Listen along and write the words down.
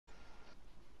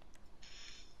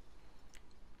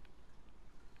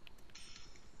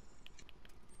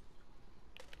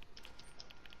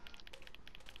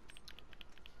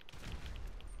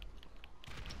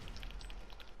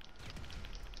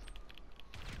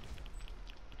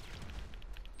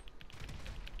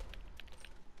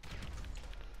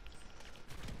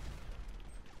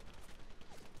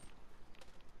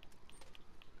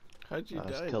How'd you I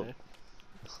was die, killed. man?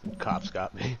 Cops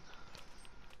got me.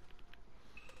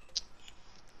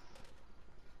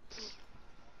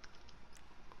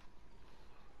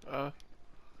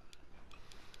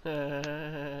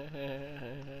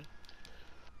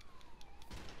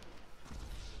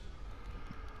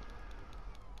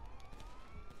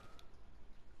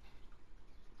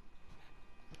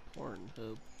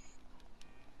 Pornhub.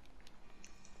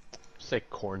 Say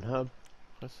Cornhub?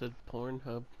 I said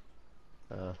Pornhub.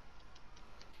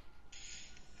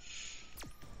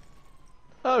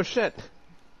 Oh shit!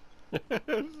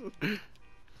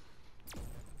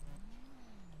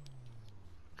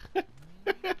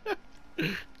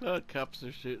 Oh, cops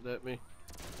are shooting at me.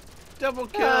 Double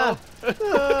kill!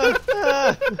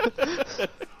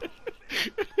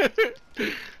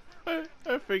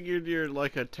 I figured you're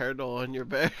like a turtle on your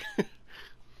back.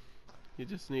 You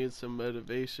just need some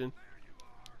motivation.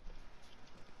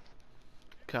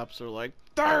 Cops are like,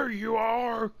 there you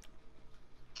are!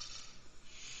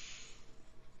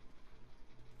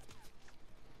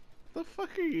 The fuck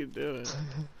are you doing?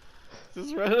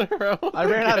 Just running around. I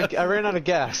ran out of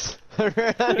gas. I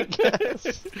ran out of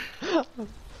gas.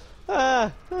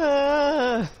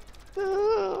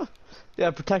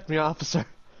 Yeah, protect me, officer.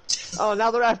 Oh,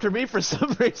 now they're after me for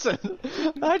some reason.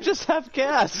 I just have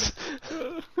gas.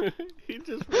 He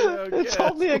just ran out of It's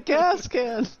gas. only a gas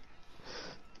can.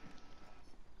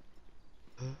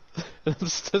 I'm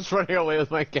just running away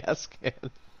with my gas can.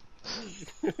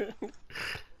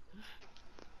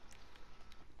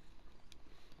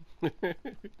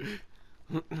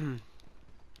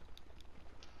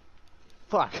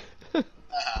 Fuck. It's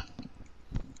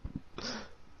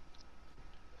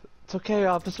okay,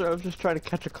 officer. I'm just trying to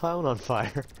catch a clown on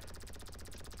fire.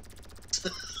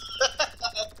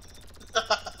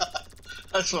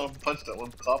 I saw him punch that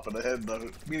one cop in the head, though.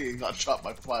 Meaning he got shot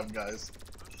by 5 guys.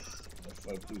 By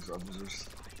 5 police officers.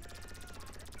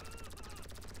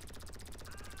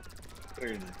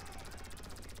 Very nice.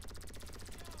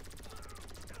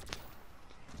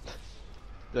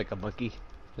 Like a monkey.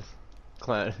 Just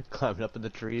climbing up in the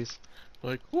trees.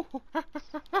 Like,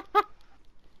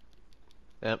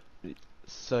 Yep.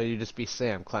 So you just be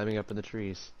Sam climbing up in the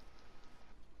trees.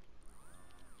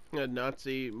 a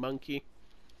Nazi monkey.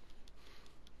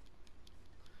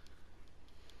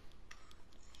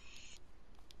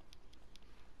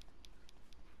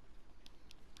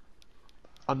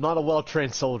 I'm not a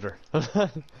well-trained soldier.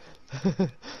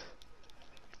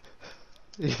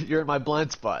 You're in my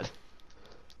blind spot.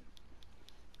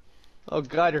 Oh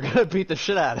god, you're gonna beat the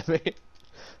shit out of me.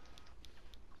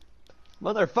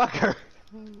 Motherfucker!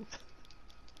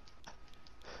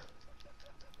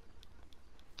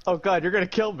 Oh god, you're gonna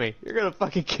kill me. You're gonna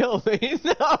fucking kill me.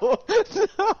 No!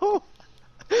 No!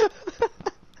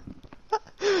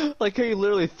 Like how you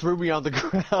literally threw me on the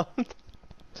ground.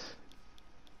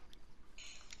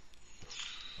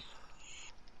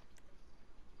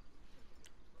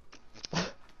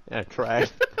 Yeah, I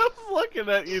tried. I was looking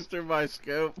at you through my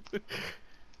scope.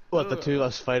 What, the two of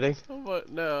us fighting?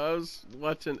 No, I was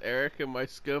watching Eric in my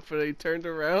scope and he turned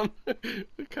around.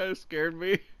 It kind of scared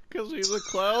me because he's a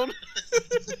clown.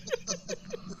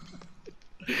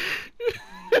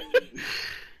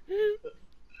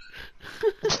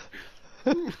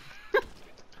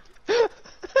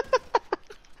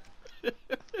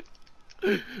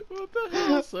 What the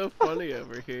hell is so funny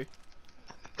over here?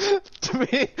 To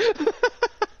me.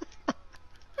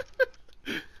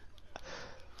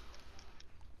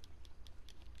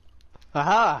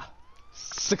 Aha!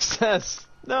 Success!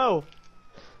 No!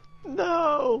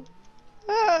 No!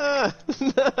 Ah!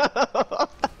 No!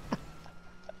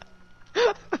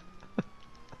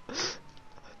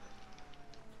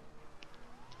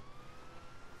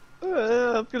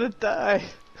 I'm gonna die.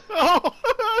 Oh!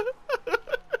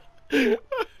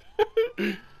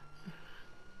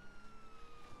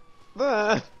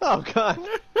 Oh god!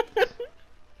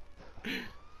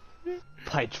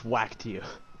 Pike whacked you.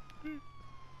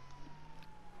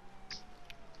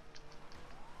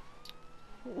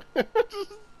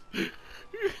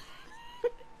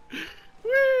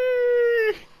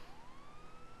 Whee!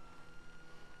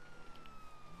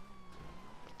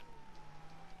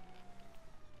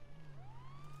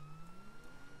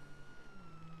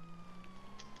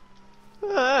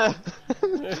 Ah!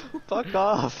 Fuck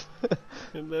off.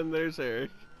 And then there's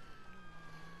Eric.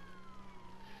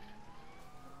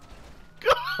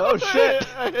 Oh shit!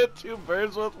 I hit 2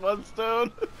 birds with 1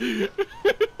 stone.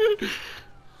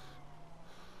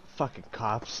 Fucking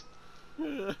cops.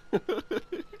 Oh,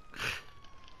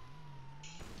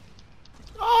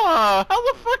 how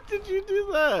the fuck did you do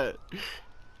that?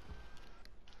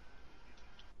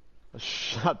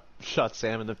 Shot Shot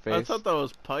Sam in the face. I thought that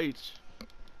was Peach.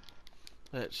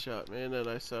 That shot me, and then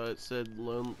I saw it said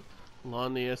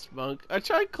Lonniest Monk. I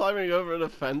tried climbing over the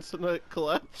fence and it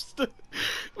collapsed.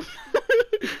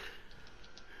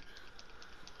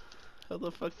 How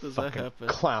the fuck does that Fucking happen?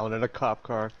 clown in a cop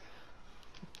car.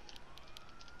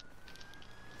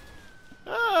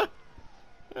 Ah!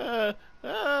 Ah!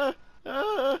 Ah!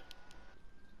 Ah!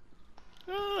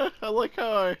 Ah! I like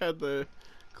how I had to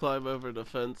climb over the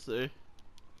fence there.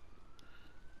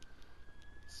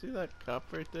 See that cop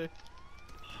right there?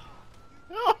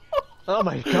 Oh, Oh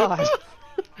my god!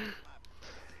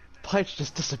 Peach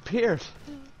just disappeared.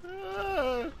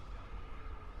 Ah.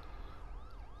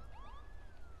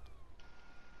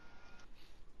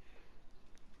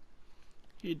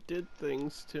 You did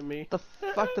things to me. The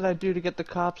fuck did I do to get the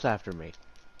cops after me?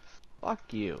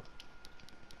 Fuck you.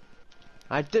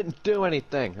 I didn't do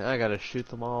anything. I gotta shoot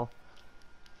them all.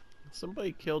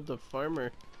 Somebody killed the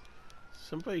farmer.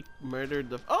 Somebody murdered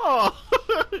the. Oh!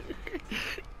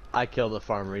 I killed the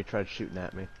farmer. He tried shooting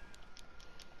at me.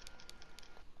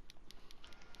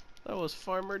 That was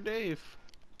Farmer Dave.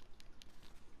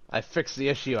 I fixed the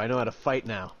issue. I know how to fight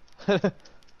now.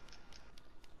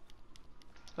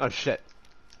 Oh shit.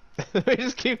 We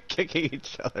just keep kicking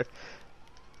each other.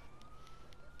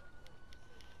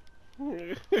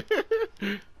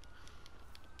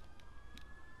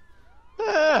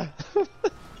 Ah!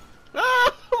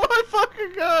 Ah! My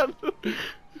fucking gun!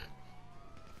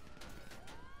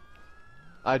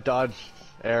 I dodged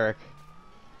Eric.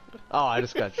 Oh, I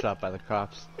just got shot by the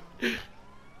cops.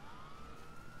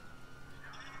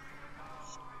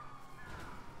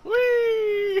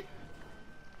 Whee!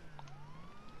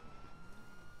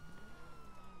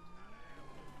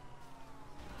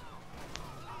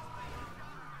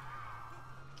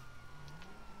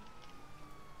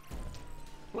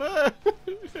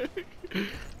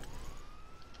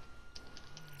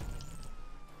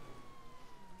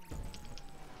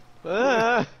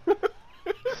 Ah!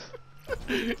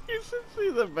 You should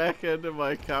see the back end of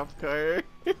my cop car.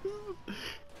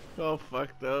 All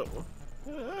fucked up.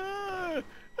 Ah!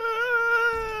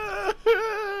 Ah!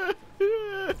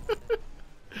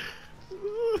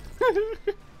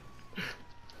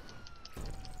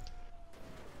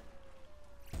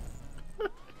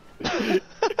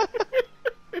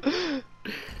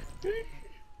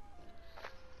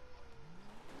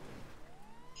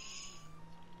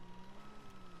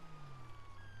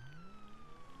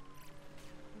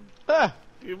 Ah!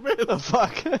 You missed. The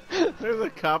fuck? There's a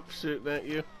cop shooting at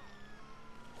you.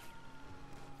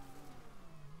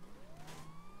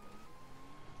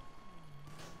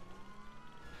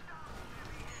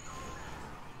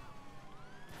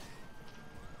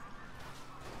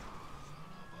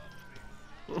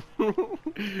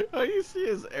 All you see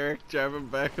is Eric driving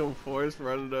back and forth,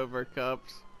 running over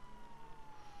cops.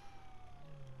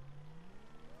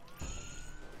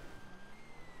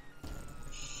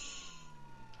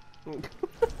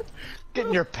 Get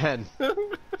in your pen.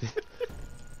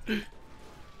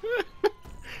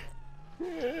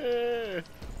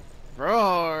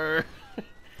 Roar!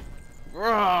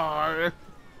 Roar!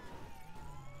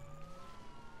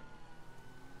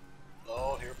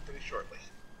 Oh, here pretty shortly.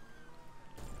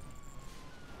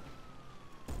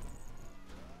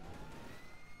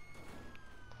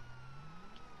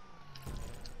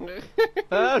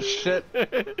 Oh shit.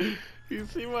 You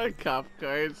see my cop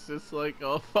car? It's just like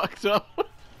all fucked up.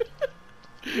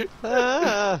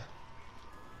 Ah.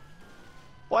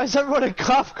 Why is everyone in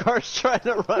cop cars trying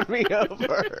to run me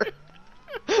over?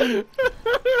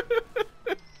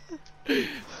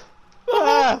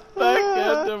 Ah. Back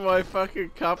end of my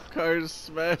fucking cop car is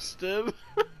smashed in.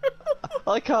 I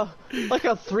like how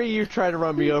three of you try to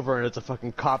run me over and it's a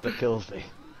fucking cop that kills me.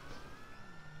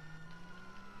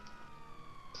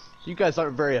 You guys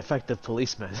aren't very effective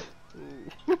policemen.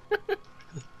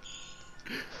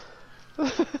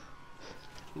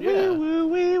 Yeah. Wee woo,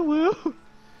 wee woo.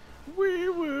 Wee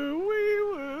woo, wee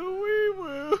woo, wee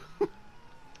woo.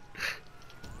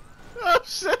 Oh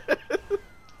shit!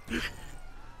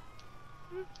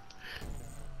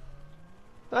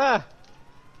 Ah.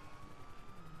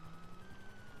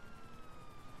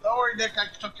 Don't worry, Nick. I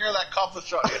took care of that cop that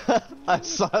shot you. I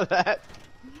saw that.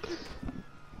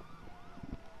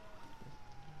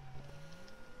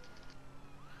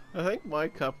 I think my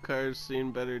cop car's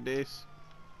seen better days.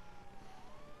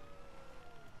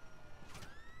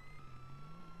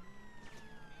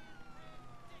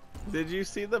 Did you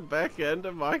see the back end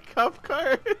of my cop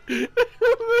car? there's,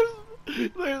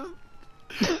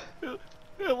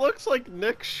 it looks like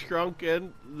Nick shrunk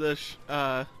in the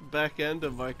back end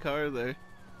of my car there.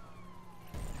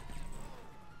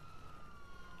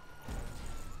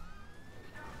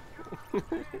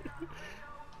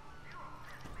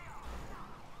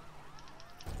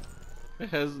 It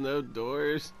has no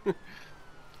doors.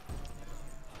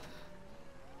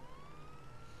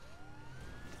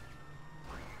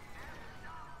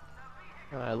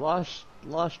 I lost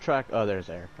track. Oh, there's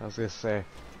Eric. I was gonna say,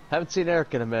 haven't seen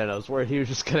Eric in a minute. I was worried he was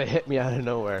just gonna hit me out of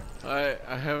nowhere. I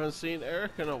haven't seen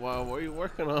Eric in a while. What are you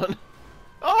working on?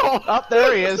 Oh! Up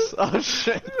there he is. Oh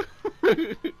shit.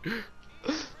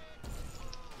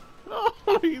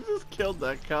 Oh, he just killed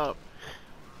that cop.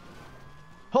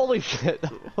 Holy shit.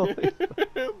 Holy.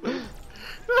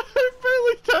 I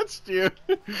barely touched you.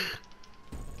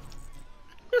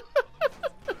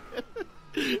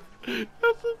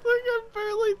 That's the thing, I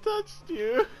barely touched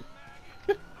you.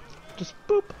 Just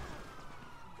boop.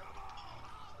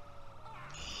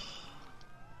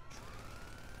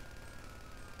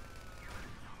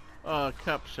 Oh,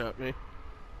 cop shot me.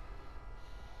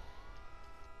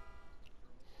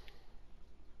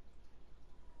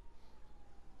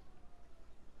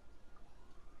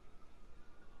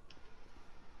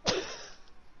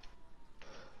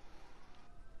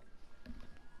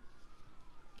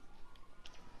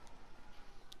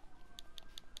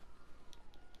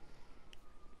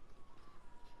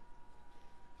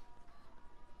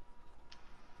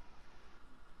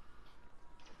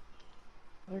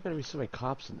 There are gonna be so many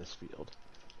cops in this field.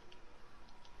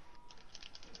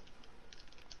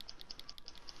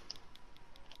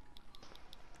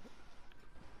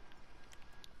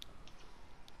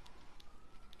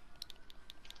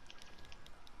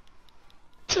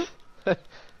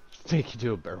 Make you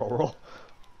do a barrel roll.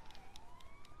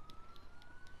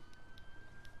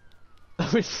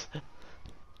 We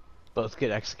both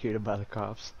get executed by the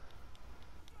cops.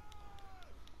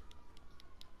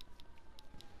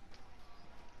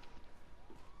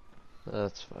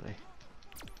 That's funny.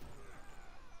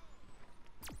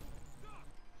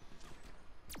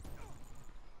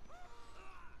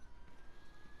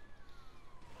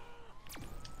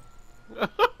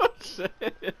 Oh shit!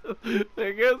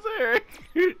 There goes Eric.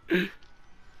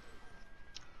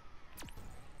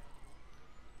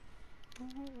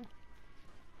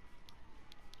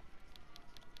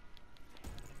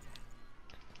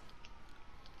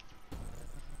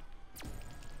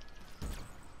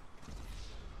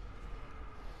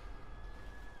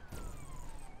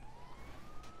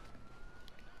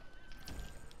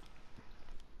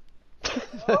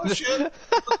 Oh shit!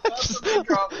 That's a big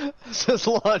drop. Just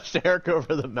launched Eric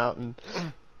over the mountain.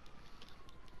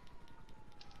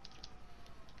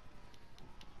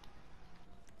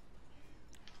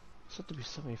 There's have to be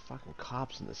so many fucking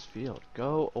cops in this field.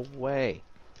 Go away.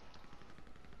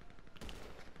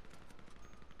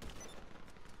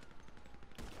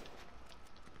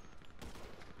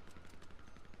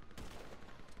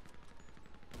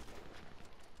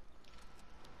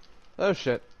 Oh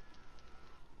shit.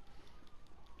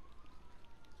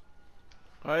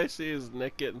 All I see is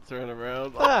Nick getting thrown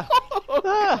around. Ah.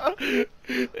 Ah.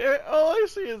 All I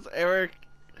see is Eric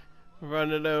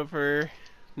running over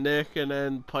Nick, and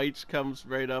then Peach comes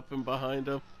right up and behind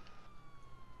him.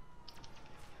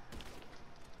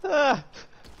 Ah.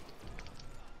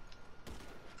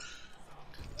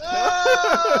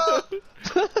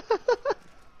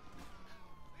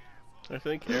 I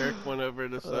think Eric went over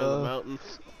the side of the mountain.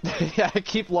 Yeah, I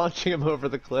keep launching him over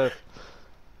the cliff.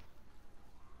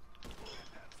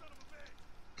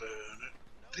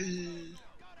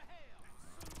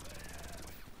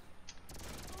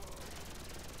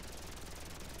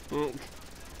 Mm.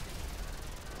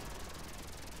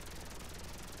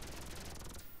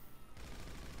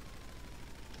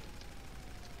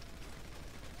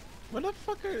 Where the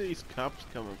fuck are these cops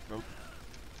coming from?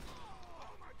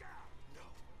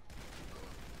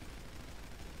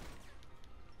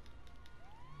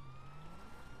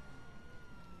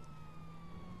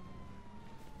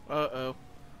 Uh-oh.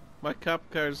 My cop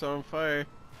car's on fire.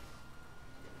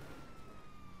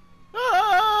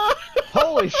 Ah!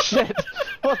 Holy shit!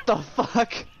 What the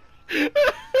fuck? Did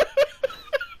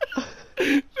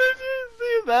you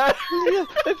see that?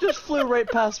 It just flew right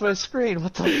past my screen.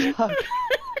 What the fuck?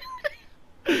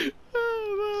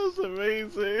 Oh, that was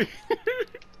amazing.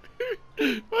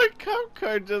 My cop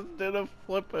car just did a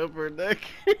flip over, Nick.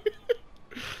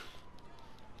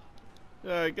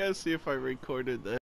 I gotta see if I recorded that.